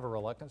why I have a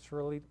reluctance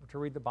to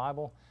read the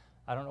Bible.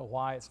 I don't know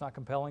why it's not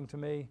compelling to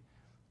me.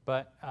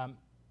 But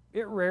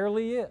it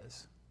rarely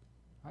is.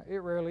 It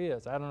rarely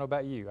is. I don't know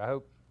about you. I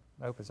hope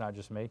it's not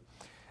just me.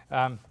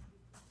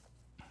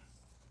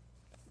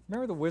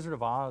 Remember the Wizard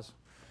of Oz?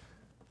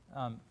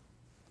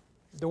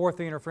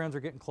 Dorothy and her friends are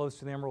getting close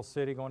to the Emerald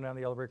City, going down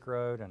the Yellow Brick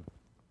Road, and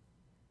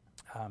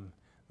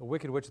the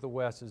Wicked Witch of the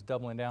West is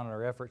doubling down on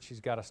her efforts. She's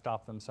got to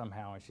stop them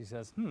somehow, and she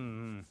says,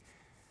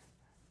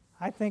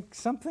 I think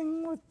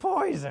something with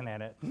poison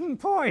in it.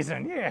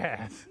 Poison,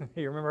 yes.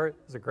 You remember it?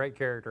 It was a great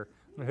character.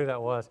 I don't know who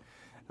that was.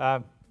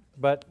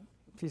 But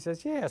she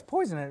says, yes,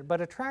 poison in it,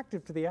 but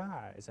attractive to the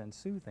eyes and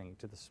soothing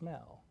to the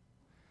smell.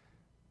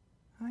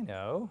 I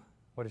know.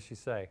 What does she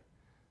say?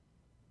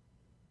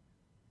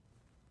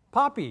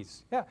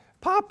 Poppies. Yeah,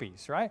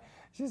 poppies, right?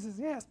 She says,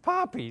 yes,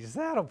 poppies.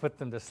 That'll put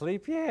them to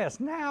sleep. Yes,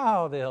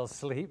 now they'll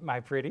sleep, my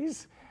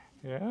pretties.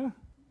 Yeah.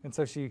 And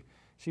so she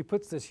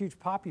puts this huge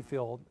poppy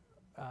field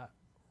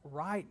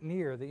right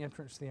near the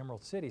entrance to the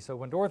Emerald City. So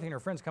when Dorothy and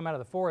her friends come out of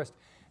the forest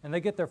and they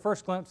get their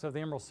first glimpse of the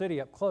Emerald City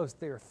up close,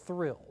 they're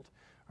thrilled.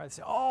 Right? They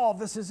say, oh,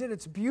 this is it.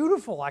 It's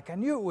beautiful, like I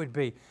knew it would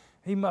be.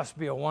 He must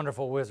be a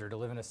wonderful wizard to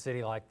live in a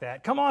city like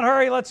that. Come on,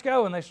 hurry, let's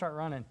go. And they start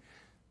running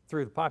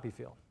through the poppy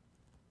field.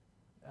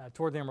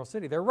 toward the Emerald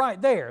City. They're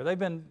right there. They've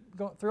been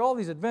going through all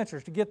these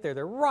adventures to get there.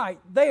 They're right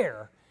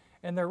there.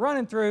 And they're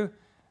running through,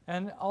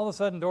 and all of a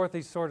sudden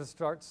Dorothy sort of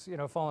starts,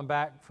 falling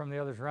back from the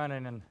others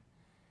running,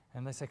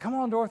 and they say, "Come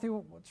on, Dorothy,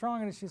 what's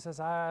wrong?" And she says,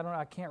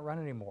 I can't run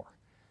anymore.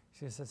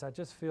 She says, "I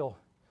just feel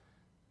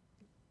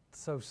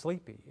so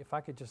sleepy. If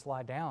I could just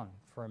lie down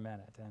for a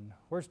minute." And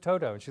 "Where's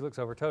Toto?" And she looks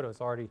over. Toto's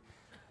already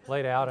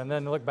laid out, and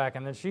then look back,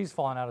 and then she's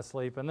falling out of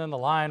sleep, and then the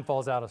lion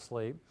falls out of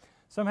sleep.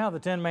 Somehow the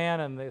Tin Man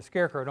and the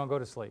Scarecrow don't go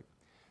to sleep.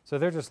 So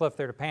they're just left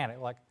there to panic,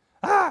 like,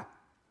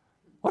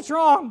 "What's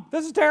wrong?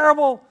 This is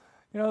terrible."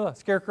 The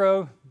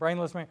Scarecrow,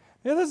 brainless man,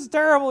 "Yeah, this is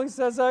terrible." He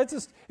says,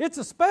 it's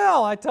a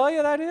spell. I tell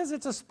you that is.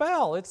 It's a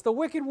spell. It's the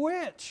Wicked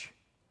Witch.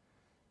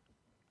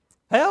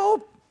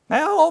 "Help,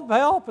 help,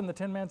 help." And the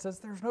Tin Man says,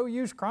 "There's no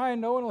use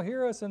crying. No one will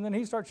hear us." And then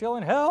he starts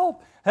yelling,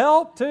 "Help,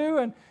 help," too.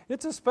 And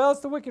it's a spell.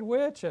 It's the Wicked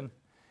Witch. And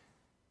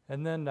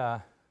then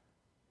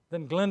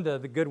Glinda,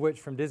 the good witch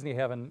from Disney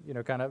Heaven,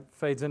 kind of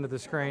fades into the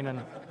screen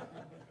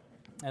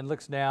and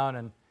looks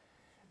down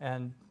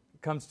and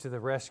comes to the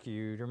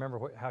rescue. Do you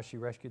remember how she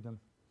rescued them?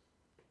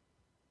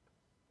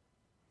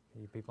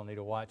 You people need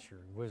to watch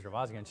your Wizard of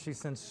Oz again. She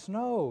sends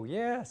snow.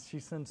 Yes, she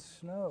sends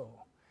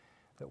snow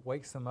that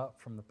wakes them up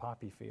from the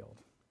poppy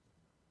field.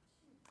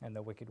 And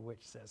the Wicked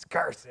Witch says,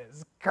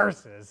 "Curses,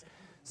 curses.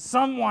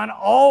 Someone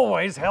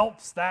always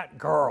helps that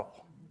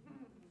girl."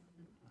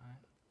 Right?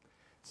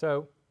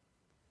 So,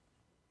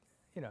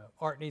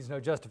 art needs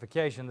no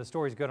justification. The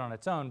story's good on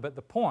its own. But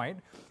the point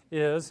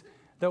is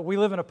that we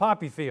live in a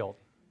poppy field.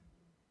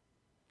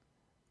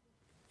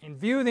 In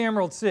view of the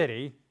Emerald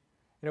City,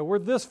 we're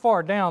this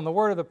far down. The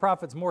word of the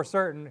prophet's more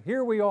certain.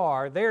 Here we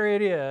are. There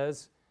it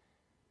is.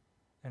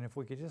 And if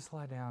we could just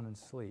lie down and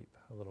sleep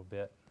a little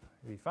bit,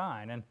 it'd be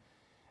fine.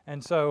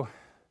 And so,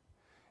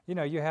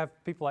 you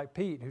have people like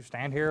Pete who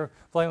stand here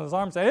flailing his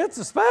arms saying, "It's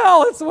a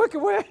spell. It's the Wicked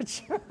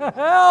Witch.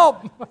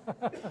 Help."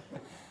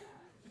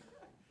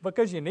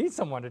 Because you need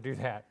someone to do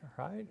that,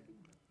 right?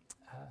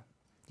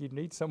 You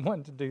need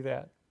someone to do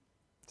that.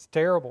 It's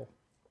terrible.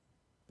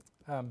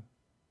 And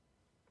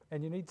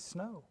you need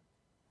snow.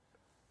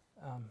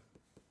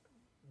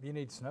 You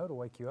need snow to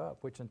wake you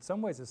up, which in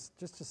some ways is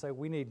just to say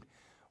we need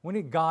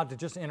God to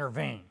just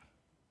intervene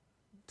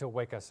to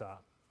wake us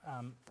up.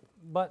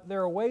 But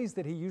there are ways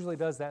that He usually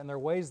does that, and there are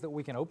ways that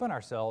we can open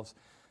ourselves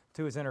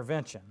to His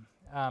intervention.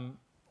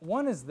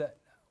 One is that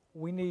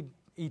we need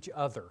each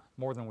other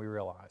more than we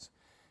realize.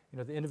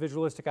 The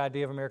individualistic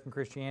idea of American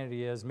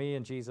Christianity is me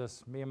and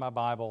Jesus, me and my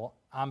Bible,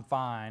 I'm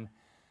fine.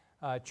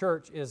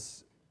 Church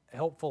is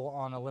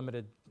helpful in a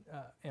limited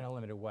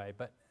way,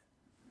 but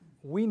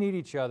we need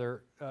each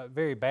other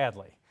very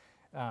badly.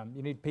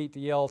 You need Pete to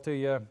yell to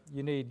you.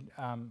 You need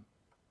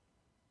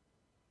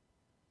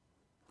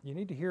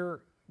to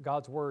hear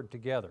God's Word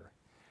together.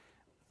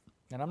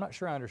 And I'm not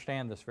sure I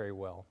understand this very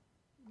well,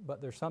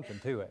 but there's something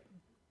to it.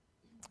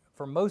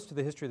 For most of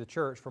the history of the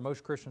church, for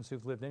most Christians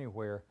who've lived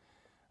anywhere,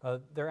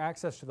 their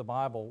access to the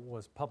Bible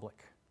was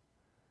public.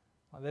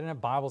 They didn't have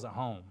Bibles at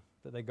home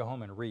that they go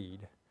home and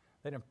read.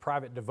 They didn't have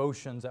private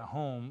devotions at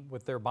home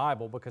with their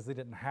Bible because they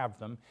didn't have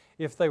them.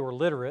 If they were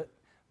literate,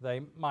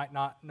 they might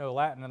not know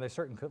Latin, and they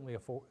certainly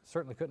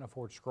couldn't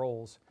afford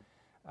scrolls.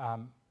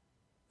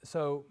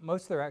 So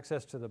most of their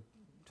access to the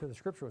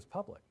Scripture was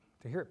public,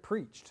 to hear it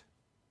preached.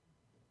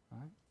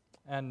 Right?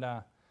 And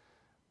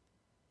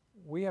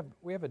we have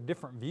a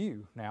different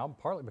view now,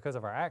 partly because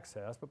of our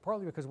access, but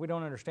partly because we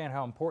don't understand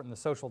how important the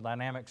social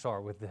dynamics are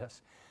with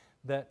this.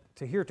 That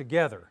to hear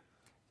together,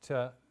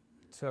 to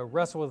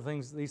wrestle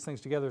with these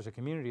things together as a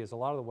community is a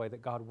lot of the way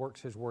that God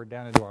works His Word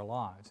down into our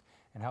lives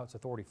and how its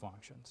authority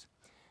functions.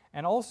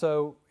 And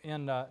also,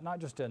 in not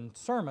just in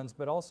sermons,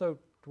 but also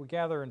we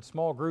gather in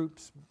small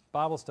groups,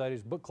 Bible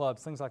studies, book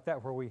clubs, things like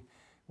that where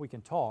we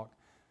can talk.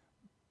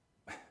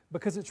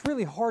 Because it's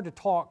really hard to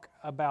talk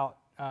about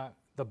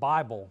the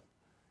Bible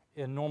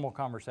in normal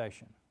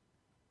conversation,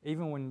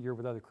 even when you're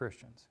with other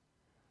Christians.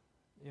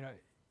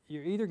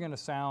 You're either going to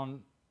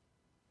sound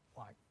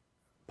like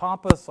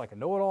pompous, like a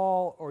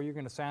know-it-all, or you're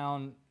going to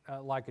sound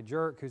like a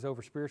jerk who's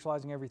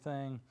over-spiritualizing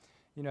everything,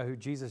 who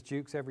Jesus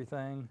jukes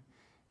everything.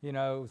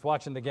 Who's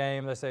watching the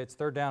game, they say it's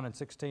 3rd down and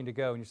 16 to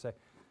go, and you say,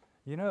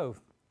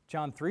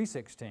 John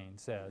 3:16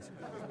 says,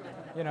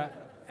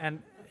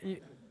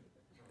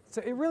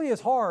 so it really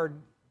is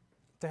hard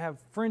to have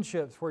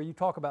friendships where you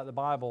talk about the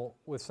Bible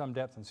with some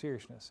depth and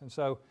seriousness. And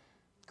so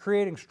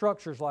creating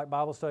structures like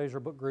Bible studies or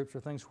book groups or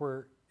things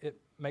where it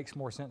makes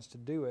more sense to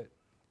do it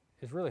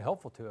is really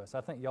helpful to us.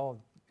 I think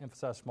y'all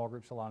emphasize small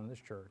groups a lot in this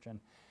church. And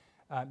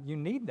you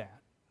need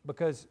that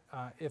because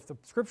if the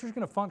Scripture is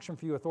going to function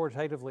for you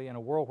authoritatively in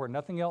a world where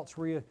nothing else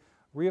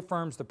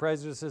reaffirms the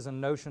prejudices and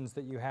notions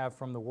that you have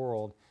from the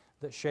world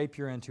that shape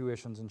your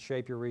intuitions and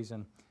shape your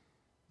reason,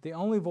 the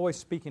only voice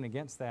speaking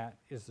against that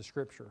is the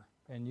Scripture.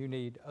 And you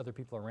need other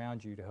people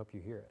around you to help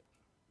you hear it.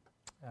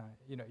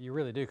 You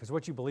really do, because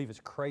what you believe is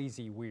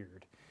crazy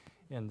weird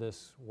in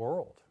this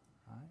world,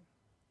 right?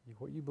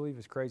 What you believe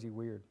is crazy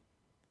weird.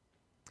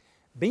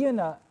 Being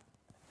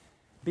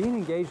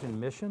engaged in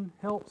mission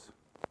helps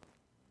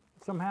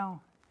somehow.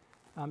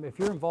 If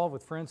you're involved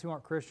with friends who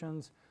aren't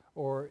Christians,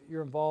 or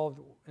you're involved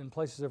in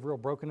places of real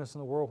brokenness in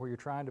the world where you're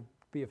trying to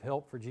be of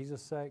help for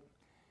Jesus' sake,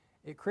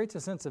 it creates a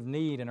sense of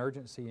need and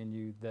urgency in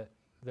you that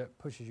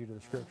pushes you to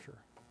the Scripture.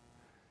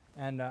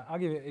 And I'll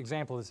give you an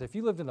example of this. If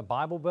you lived in the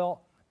Bible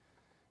Belt,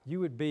 you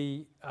would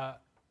be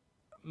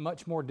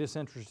much more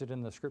disinterested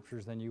in the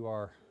Scriptures than you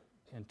are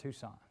in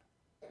Tucson,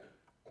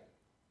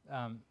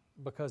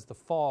 because the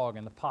fog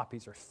and the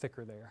poppies are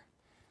thicker there.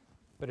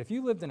 But if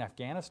you lived in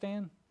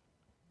Afghanistan,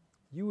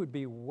 you would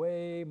be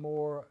way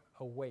more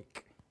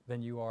awake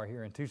than you are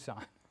here in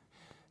Tucson,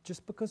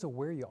 just because of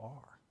where you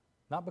are.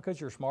 Not because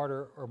you're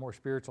smarter or more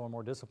spiritual or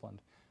more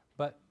disciplined,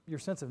 but your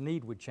sense of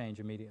need would change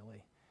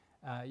immediately.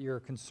 Your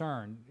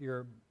concern,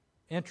 your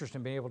interest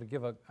in being able to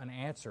give an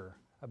answer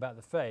about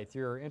the faith,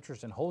 your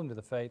interest in holding to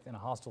the faith in a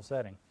hostile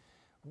setting,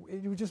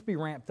 it would just be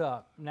ramped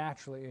up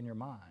naturally in your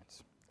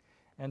minds.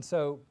 And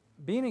so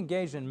being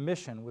engaged in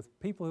mission with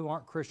people who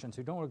aren't Christians,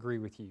 who don't agree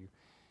with you,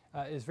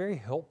 is very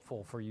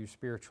helpful for you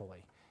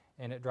spiritually,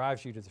 and it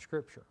drives you to the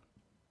Scripture.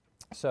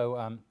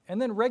 So,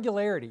 and then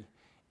regularity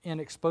in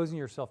exposing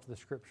yourself to the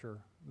Scripture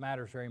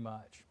matters very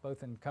much,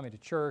 both in coming to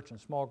church and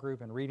small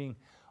group and reading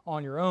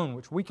on your own,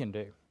 which we can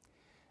do.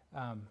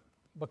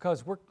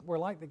 Because we're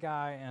like the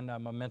guy in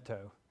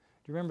Memento.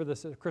 Do you remember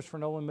this Christopher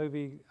Nolan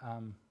movie?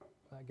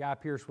 Guy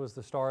Pearce was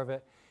the star of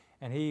it,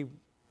 and he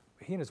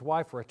and his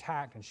wife were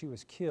attacked, and she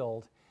was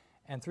killed.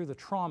 And through the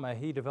trauma,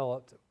 he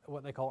developed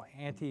what they call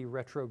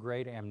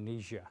anti-retrograde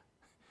amnesia,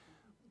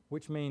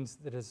 which means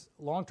that his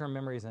long-term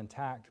memory is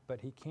intact,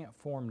 but he can't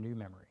form new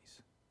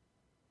memories.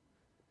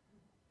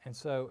 And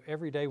so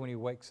every day when he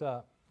wakes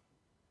up,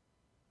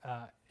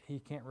 he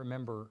can't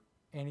remember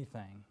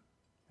anything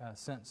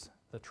since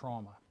the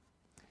trauma.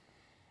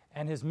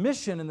 And his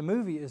mission in the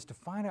movie is to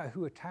find out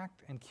who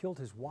attacked and killed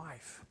his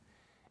wife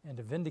and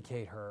to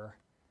vindicate her,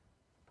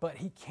 but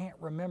he can't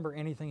remember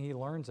anything he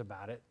learns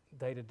about it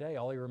day to day.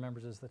 All he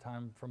remembers is the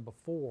time from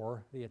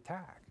before the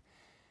attack.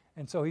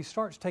 And so he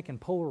starts taking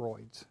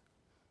Polaroids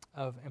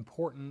of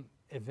important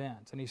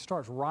events, and he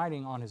starts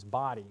writing on his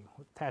body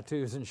with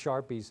tattoos and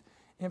Sharpies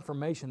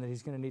information that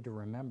he's going to need to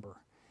remember,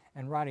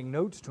 and writing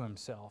notes to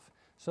himself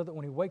so that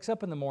when he wakes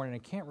up in the morning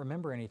and can't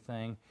remember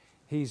anything,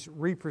 he's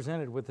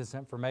represented with this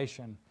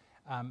information,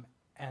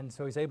 and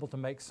so he's able to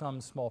make some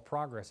small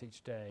progress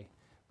each day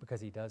because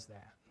he does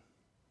that.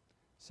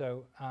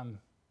 So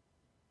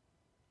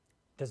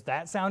does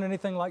that sound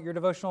anything like your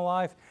devotional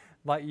life?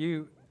 Like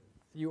you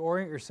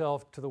orient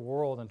yourself to the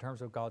world in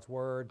terms of God's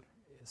Word.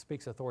 It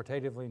speaks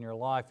authoritatively in your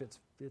life. Its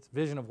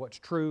vision of what's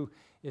true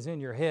is in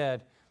your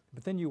head,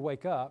 but then you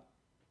wake up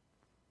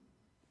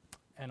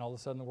and all of a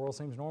sudden the world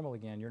seems normal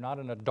again. You're not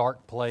in a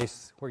dark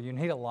place where you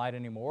need a light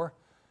anymore.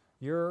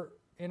 You're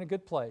in a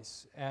good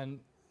place, and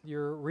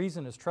your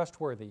reason is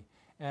trustworthy,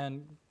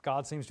 and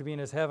God seems to be in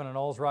His heaven, and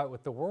all's right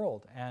with the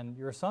world, and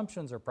your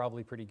assumptions are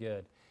probably pretty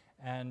good,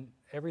 and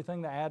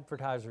everything the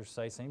advertisers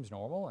say seems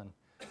normal, and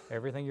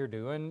everything you're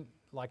doing,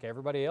 like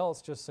everybody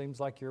else, just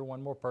seems like you're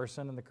one more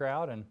person in the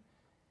crowd. And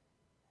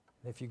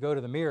if you go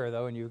to the mirror,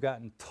 though, and you've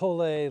gotten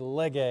tolle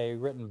lege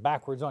written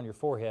backwards on your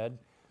forehead,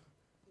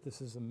 this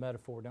is a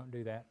metaphor, don't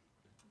do that.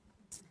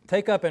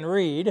 Take up and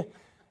read,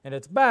 and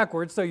it's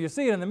backwards, so you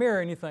see it in the mirror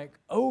and you think,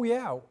 oh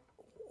yeah,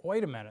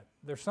 wait a minute,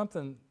 there's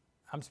something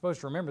I'm supposed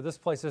to remember. This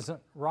place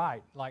isn't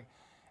right.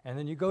 And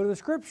then you go to the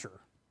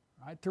Scripture,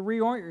 right, to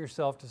reorient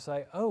yourself to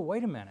say, oh,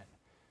 wait a minute,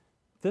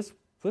 this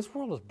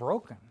world is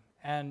broken,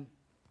 and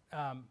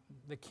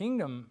the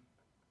kingdom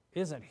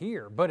isn't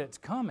here, but it's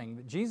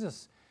coming.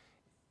 Jesus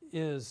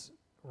is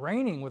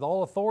reigning with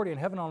all authority in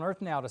heaven and on earth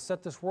now to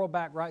set this world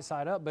back right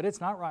side up, but it's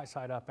not right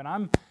side up. And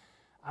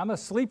I'm a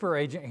sleeper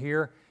agent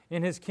here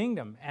in His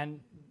kingdom,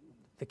 and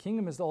the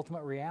kingdom is the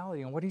ultimate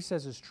reality, and what He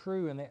says is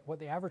true, and what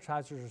the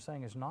advertisers are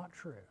saying is not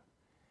true.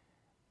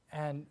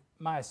 And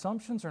my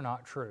assumptions are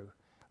not true.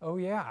 Oh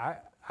yeah,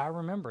 I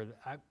remember.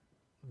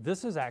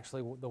 This is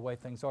actually the way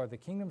things are. The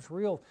kingdom's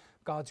real.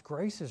 God's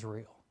grace is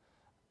real.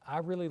 I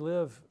really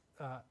live,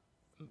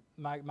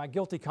 my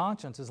guilty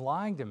conscience is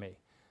lying to me,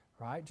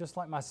 right? Just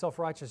like my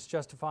self-righteous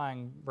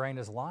justifying brain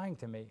is lying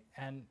to me.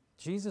 And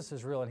Jesus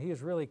is real, and He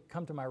has really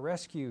come to my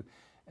rescue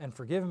and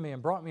forgiven me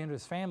and brought me into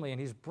His family.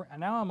 And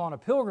now I'm on a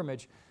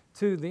pilgrimage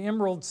to the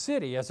Emerald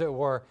City, as it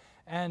were.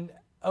 And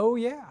oh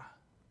yeah,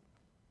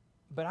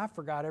 but I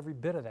forgot every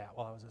bit of that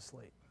while I was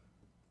asleep.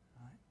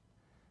 Right?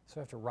 So I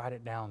have to write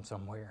it down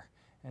somewhere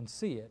and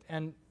see it.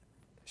 And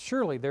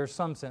surely there's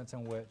some sense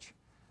in which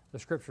the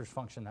Scriptures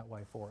function that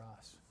way for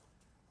us,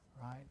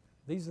 right?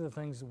 These are the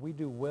things that we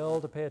do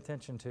well to pay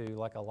attention to,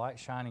 like a light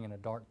shining in a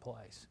dark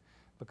place,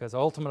 because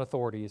ultimate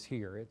authority is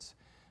here. It's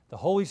the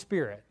Holy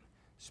Spirit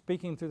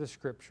speaking through the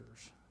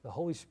Scriptures, the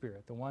Holy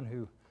Spirit, the one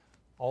who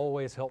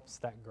always helps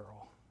that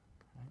girl.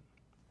 Right?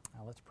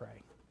 Now let's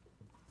pray.